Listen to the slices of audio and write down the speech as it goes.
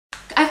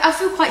I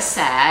feel quite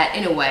sad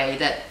in a way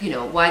that, you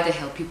know, why the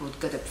hell people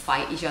gotta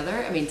fight each other?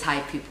 I mean,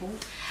 Thai people.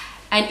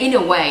 And in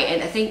a way,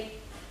 and I think,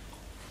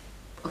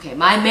 okay,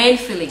 my main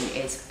feeling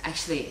is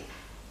actually,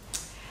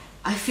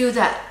 I feel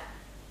that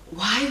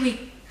why the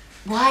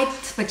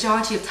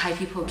majority of Thai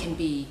people can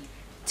be,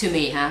 to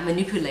me,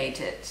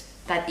 manipulated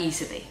that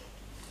easily.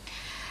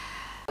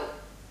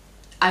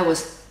 I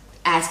was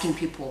asking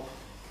people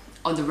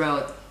on the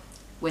road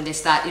when they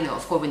start, you know,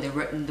 of course,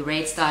 when the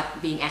raids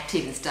start being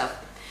active and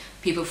stuff,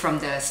 people from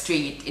the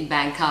street in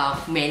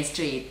Bangkok, main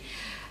street,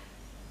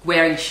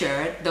 wearing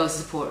shirt, those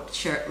support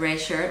shirt, red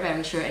shirt,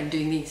 wearing shirt and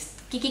doing this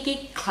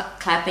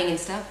clapping and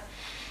stuff,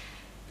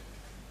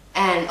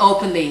 and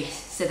openly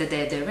said that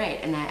they're right.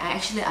 And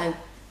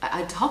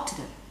I talked to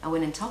them. I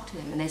went and talked to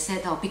them, and they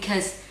said, oh,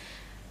 because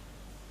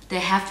they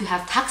have to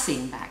have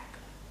Thaksin back.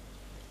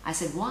 I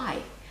said,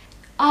 why?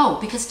 Oh,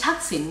 because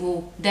Thaksin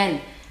will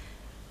then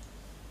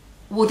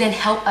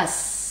help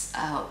us.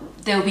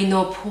 There will be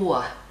no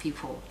poor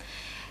people.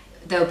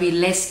 There will be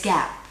less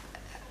gap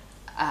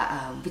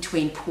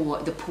between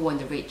the poor and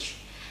the rich.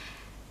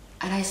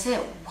 And I said,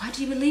 why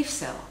do you believe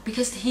so?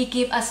 Because he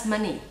gave us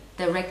money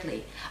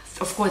directly,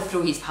 of course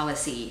through his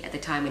policy at the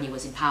time when he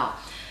was in power.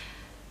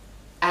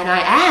 And I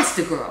asked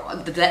the girl,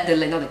 not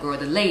the girl,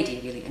 the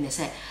lady really, and I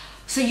said,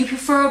 so you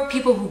prefer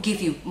people who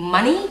give you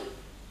money?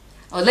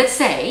 Or let's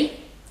say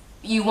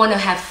you want to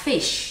have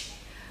fish,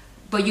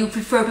 but you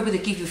prefer people to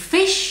give you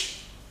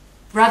fish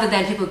rather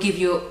than people give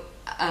you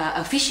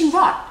a fishing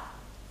rod.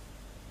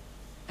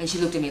 And she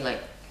looked at me like,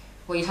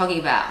 what are you talking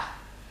about?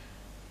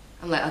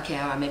 I'm like, okay,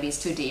 all right, maybe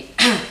it's too deep.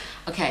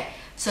 Okay,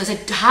 so I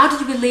said, how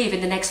do you believe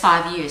in the next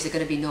 5 years there's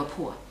going to be no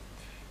poor?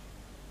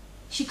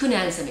 She couldn't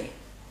answer me.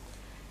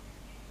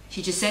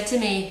 She just said to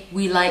me,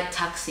 we like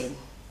Thaksin.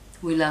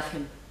 We love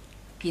him.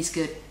 He's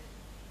good.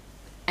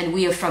 And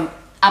we are from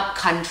up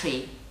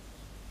country.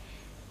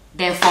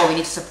 Therefore, we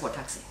need to support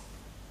Thaksin.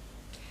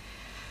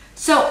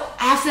 So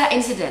after that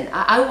incident,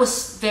 I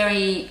was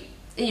very,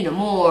 you know,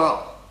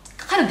 more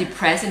kind of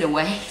depressed in a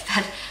way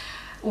that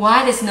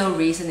why there's no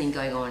reasoning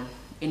going on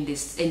in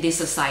this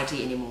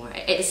society anymore.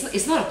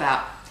 It's not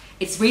about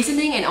its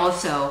reasoning, and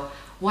also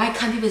why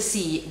can't people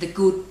see the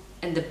good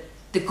and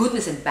the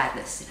goodness and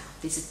badness, you know.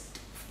 This is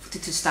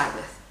to start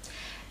with.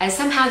 And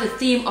somehow the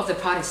theme of the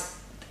protest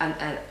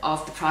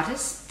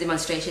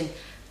demonstration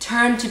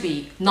turned to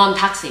be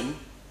non-Thaksin.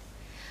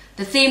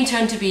 The theme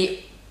turned to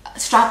be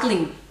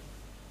struggling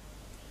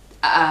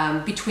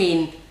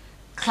between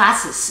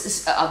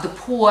classes of the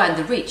poor and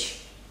the rich.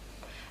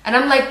 And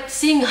I'm like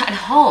sitting at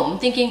home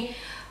thinking,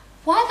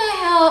 why the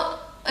hell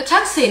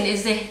Thaksin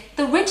is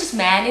the richest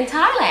man in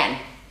Thailand?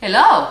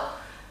 Hello,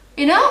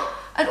 you know?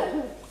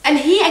 And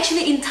he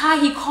actually in Thai,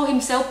 he called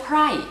himself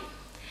Prai.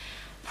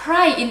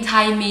 Prai in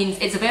Thai means,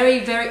 it's a very,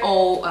 very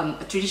old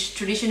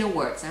traditional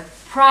word.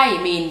 Prai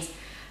means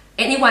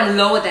anyone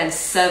lower than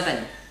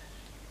servant.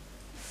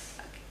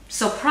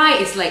 So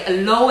Prai is like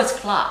a lowest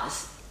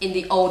class in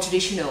the old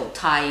traditional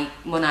Thai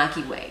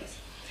monarchy ways.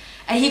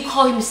 And he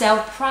called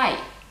himself Prai.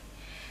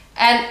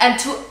 And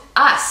to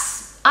us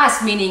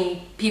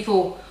meaning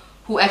people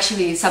who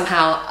actually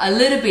somehow a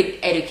little bit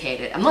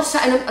educated. I'm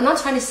not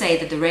trying to say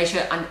that the rich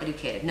are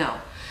uneducated, no.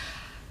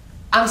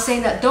 I'm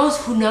saying that those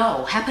who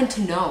know, happen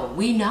to know,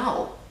 we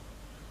know.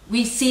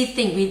 We see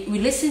things, we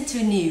listen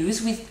to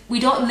news, we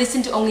don't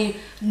listen to only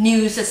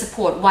news that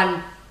support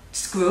one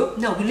group,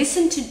 no, we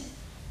listen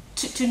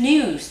to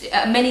news,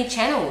 many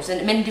channels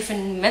and many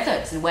different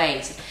methods and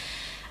ways.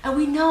 And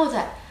we know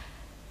that,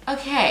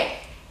 okay,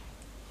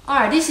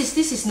 alright, this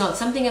is not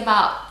something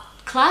about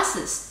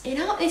classes, you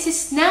know, this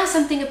is now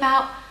something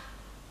about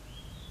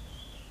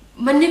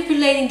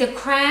manipulating the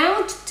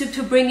crowd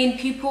to bring in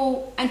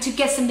people and to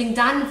get something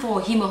done for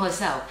him or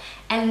herself.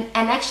 And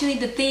actually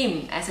the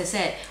theme, as I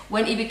said,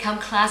 when it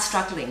becomes class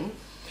struggling,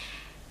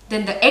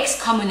 then the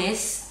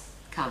ex-communists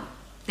come.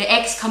 The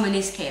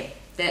ex-communists came.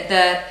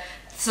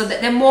 So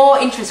there are more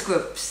interest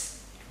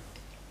groups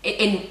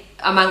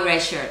among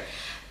red shirt.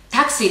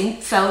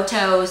 Thaksin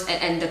photos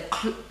and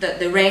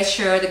the red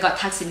shirt that got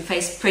Thaksin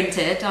face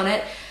printed on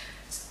it,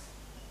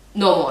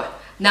 no more.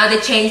 Now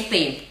they changed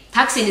theme.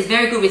 Thaksin is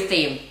very good with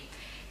theme.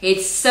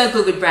 It's so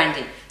good with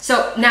branding.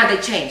 So now they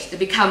change. They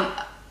become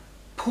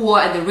poor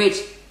and the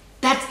rich.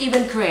 That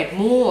even create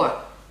more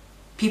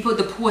people.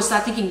 The poor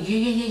start thinking,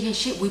 yeah,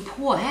 shit, we're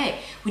poor. Hey,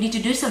 we need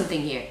to do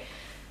something here.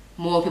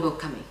 More people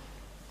coming.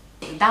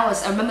 That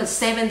was, I remember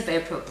 7th of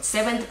April.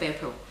 7th of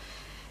April.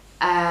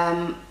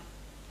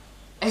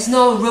 There's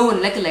no rule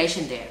and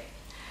regulation there.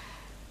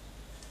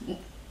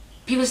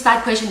 People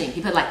start questioning.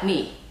 People like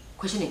me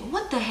questioning.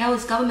 What the hell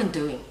is government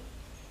doing?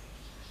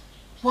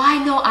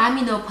 Why no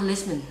army, no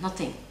policemen,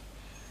 nothing?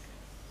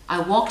 I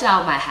walked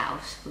out of my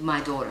house with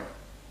my daughter.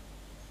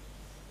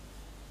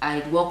 I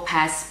walked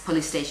past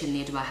police station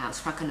near to my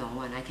house, Prakanong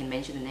one, I can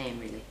mention the name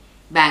really,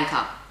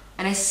 Bangkok.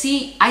 And I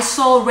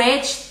saw a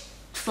red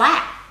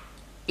flag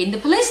in the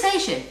police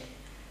station.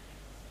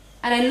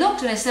 And I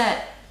looked and I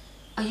said,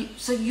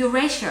 so you're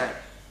red shirt.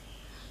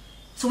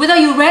 So whether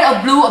you're red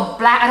or blue or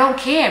black, I don't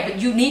care,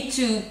 but you need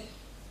to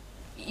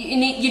you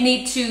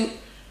need to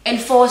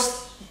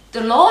enforce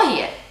the law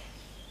here.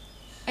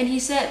 And he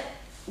said,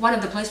 one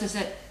of the policemen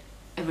said,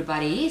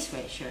 everybody is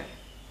registered.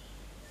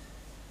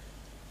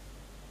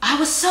 I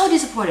was so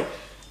disappointed.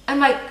 I'm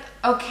like,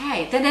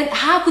 okay, then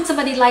how could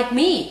somebody like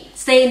me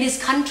stay in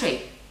this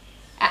country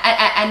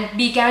and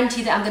be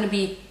guaranteed that I'm going to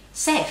be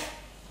safe?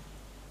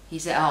 He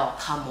said, oh,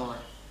 come on,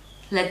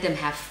 let them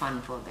have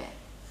fun for a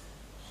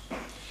bit.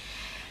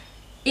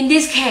 In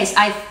this case,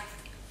 at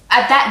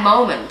that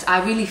moment,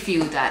 I really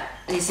feel that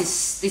this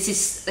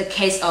is the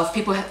case of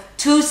people have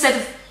two sets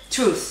of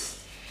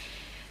truths.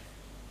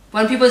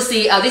 When people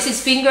see, oh, this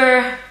is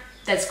finger,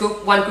 that's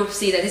group, one group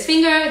see that is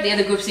finger, the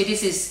other group see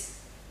this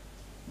is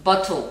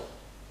bottle.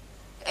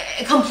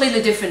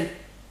 Completely different.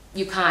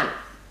 You can't.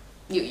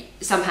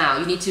 Somehow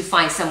you need to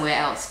find somewhere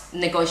else.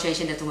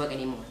 Negotiation doesn't work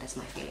anymore. That's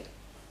my feeling.